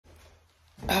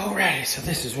Alrighty, so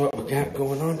this is what we got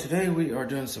going on today. We are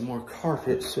doing some more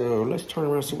carpet, so let's turn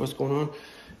around and see what's going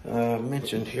on.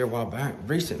 Mentioned here a while back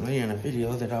recently in a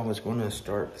video that I was going to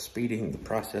start speeding the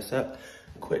process up.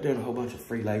 Quit doing a whole bunch of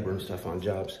free labor and stuff on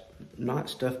jobs.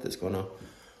 Not stuff that's going to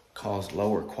cause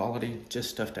lower quality, just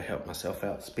stuff to help myself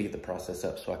out, speed the process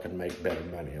up so I can make better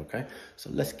money, okay? So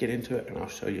let's get into it and I'll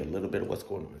show you a little bit of what's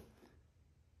going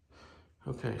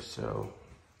on. Okay, so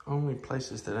only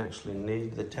places that actually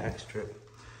need the tack strip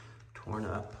torn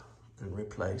up and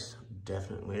replaced,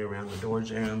 definitely around the door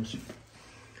jambs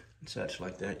and such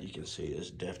like that. You can see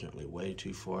is definitely way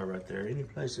too far right there. Any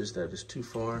places that is too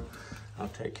far, I'll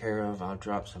take care of. I'll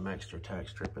drop some extra tack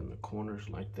strip in the corners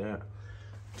like that.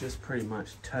 Just pretty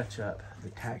much touch up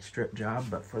the tack strip job,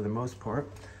 but for the most part,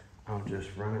 I'll just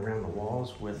run around the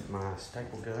walls with my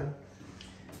staple gun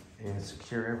and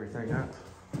secure everything up.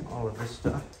 All of this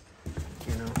stuff,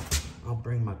 you know, I'll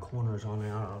bring my corners on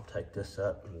out. I'll take this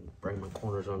up and bring my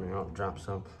corners on out, drop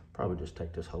some. Probably just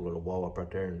take this whole little wall up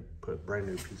right there and put brand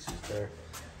new pieces there.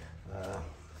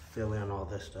 Fill in all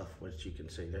this stuff, which you can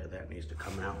see there, that needs to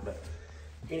come out. But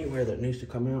anywhere that needs to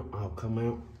come out, I'll come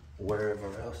out.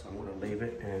 Wherever else, I'm gonna leave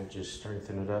it and just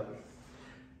strengthen it up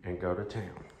and go to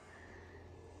town.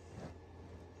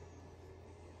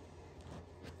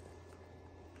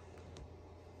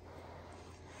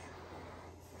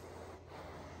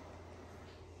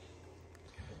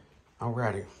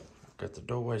 Alrighty, got the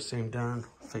doorway seam done,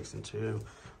 fixing to.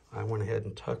 I went ahead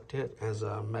and tucked it as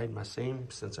I made my seam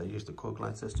since I used the quill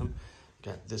glide system.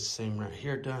 Got this seam right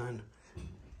here done.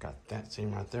 Got that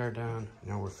seam right there done.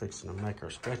 Now we're fixing to make our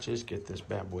stretches, get this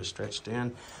bad boy stretched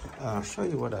in. I'll show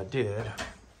you what I did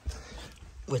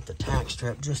with the tack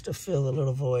strip just to fill the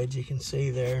little voids you can see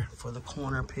there for the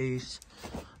corner piece.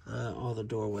 All the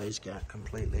doorways got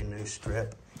completely new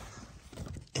strip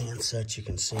and such. You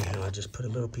can see how I just put a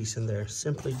little piece in there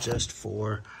simply just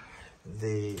for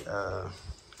the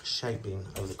shaping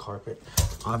of the carpet.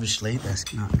 Obviously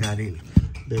that's not got any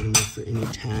big enough for any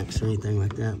tacks or anything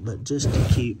like that, but just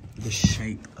to keep the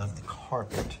shape of the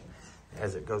carpet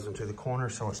as it goes into the corner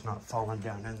so it's not falling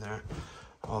down in there.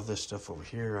 All this stuff over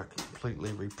here, I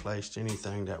completely replaced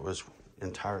anything that was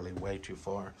entirely way too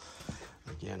far.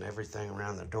 Again, everything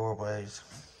around the doorways,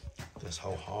 this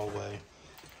whole hallway,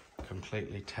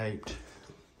 completely taped.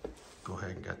 Go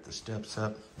ahead and get the steps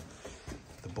up.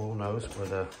 The bull nose for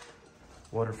the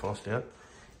waterfall step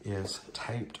is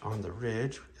taped on the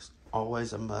ridge. It's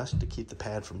always a must to keep the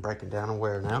pad from breaking down and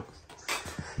wearing out.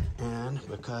 And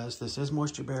because this is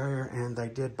moisture barrier and they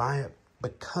did buy it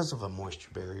because of a moisture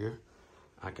barrier,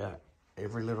 I got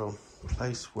every little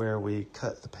place where we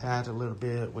cut the pad a little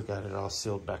bit, we got it all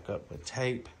sealed back up with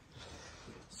tape.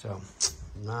 So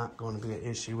not going to be an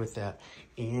issue with that.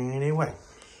 Anyway,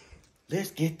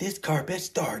 let's get this carpet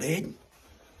started.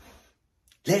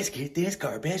 Let's get this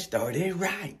carpet started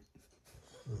right.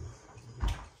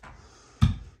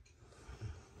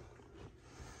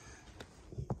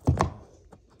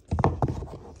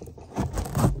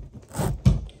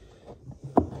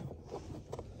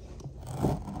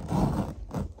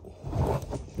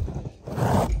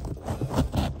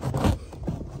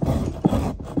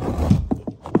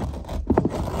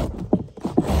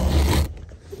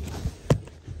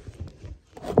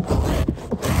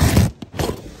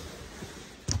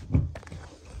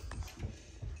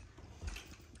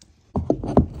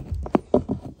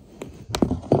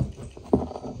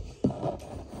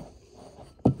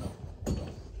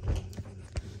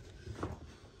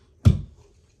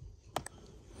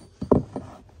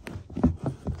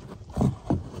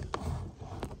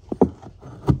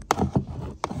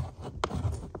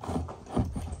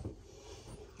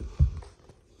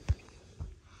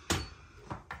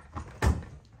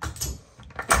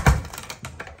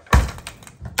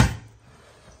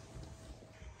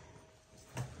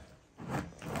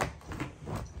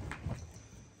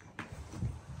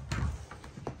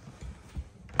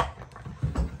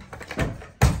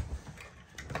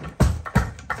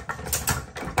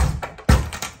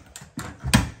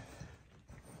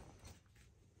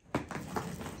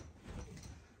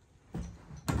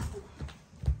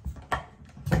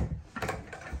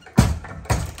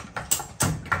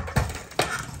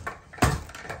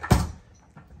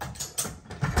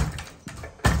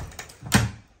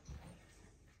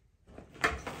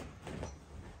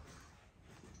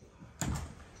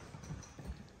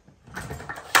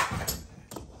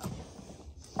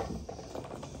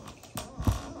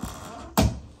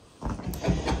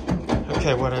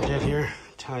 Okay, what I did here,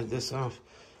 tied this off,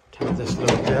 tied this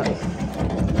little bit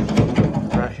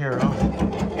right here off,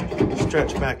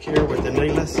 stretch back here with the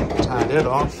needless, tied it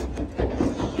off,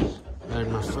 and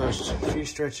my first few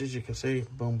stretches. You can see,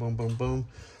 boom, boom, boom, boom.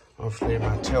 Obviously,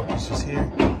 my tailpiece is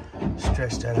here,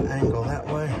 stretched at an angle that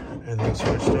way, and then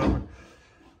switched over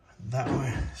that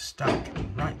way, stopped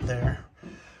right there,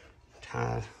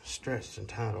 tied, stretched and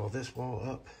tied all this wall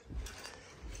up.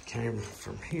 Came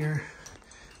from here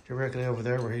directly over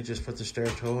there where he just put the stair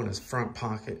tool in his front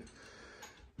pocket,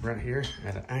 right here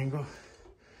at an angle,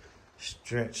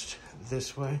 stretched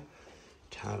this way,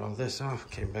 tied all this off,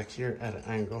 came back here at an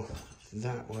angle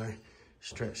that way,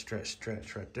 stretch, stretch,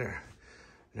 stretch right there.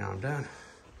 Now I'm done.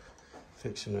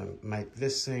 Fixing to make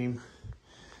this seam.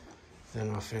 Then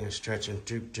I'll finish stretching,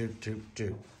 doop, doop, doop,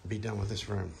 doop. Be done with this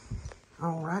room.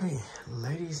 Alrighty,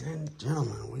 ladies and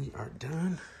gentlemen, we are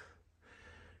done.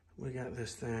 We got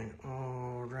this thing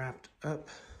all wrapped up.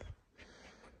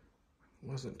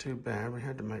 Wasn't too bad. We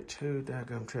had to make 2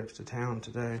 daggum trips to town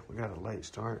today. We got a late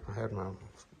start. I had my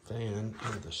van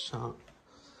in the shop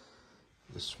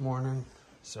this morning,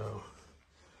 so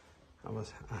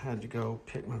I had to go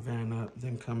pick my van up,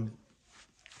 then come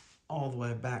all the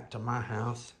way back to my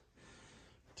house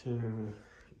to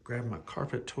grab my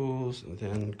carpet tools, and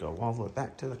then go all the way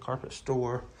back to the carpet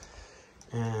store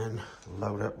and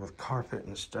load up with carpet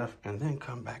and stuff, and then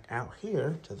come back out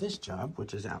here to this job,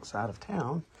 which is outside of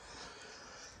town,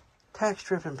 tack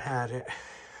strip and pad it,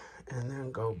 and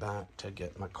then go back to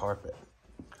get my carpet,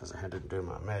 because I had to do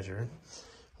my measuring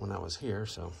when I was here,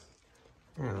 so.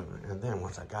 And then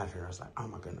once I got here, I was like, oh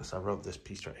my goodness, I wrote this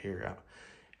piece right here out.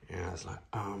 And I was like,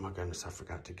 oh my goodness, I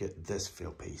forgot to get this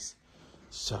fill piece.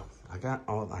 So I got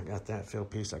that fill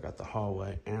piece, I got the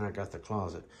hallway, and I got the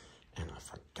closet, and I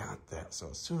forgot that. So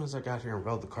as soon as I got here and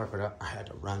rolled the carpet out, I had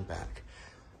to run back.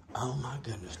 Oh my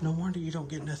goodness, no wonder you don't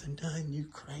get nothing done, you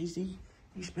crazy.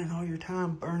 You spend all your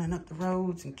time burning up the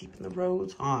roads and keeping the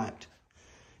roads hot.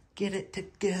 Get it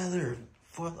together,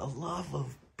 for the love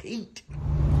of Pete.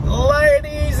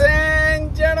 Ladies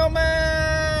and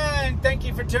gentlemen, thank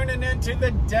you for tuning in to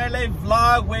the daily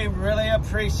vlog. We really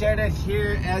appreciate it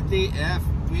here at the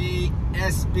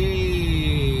FBSB.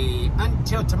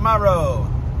 Until tomorrow,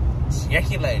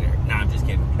 check you later. No, I'm just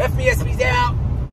kidding. FBSB's out.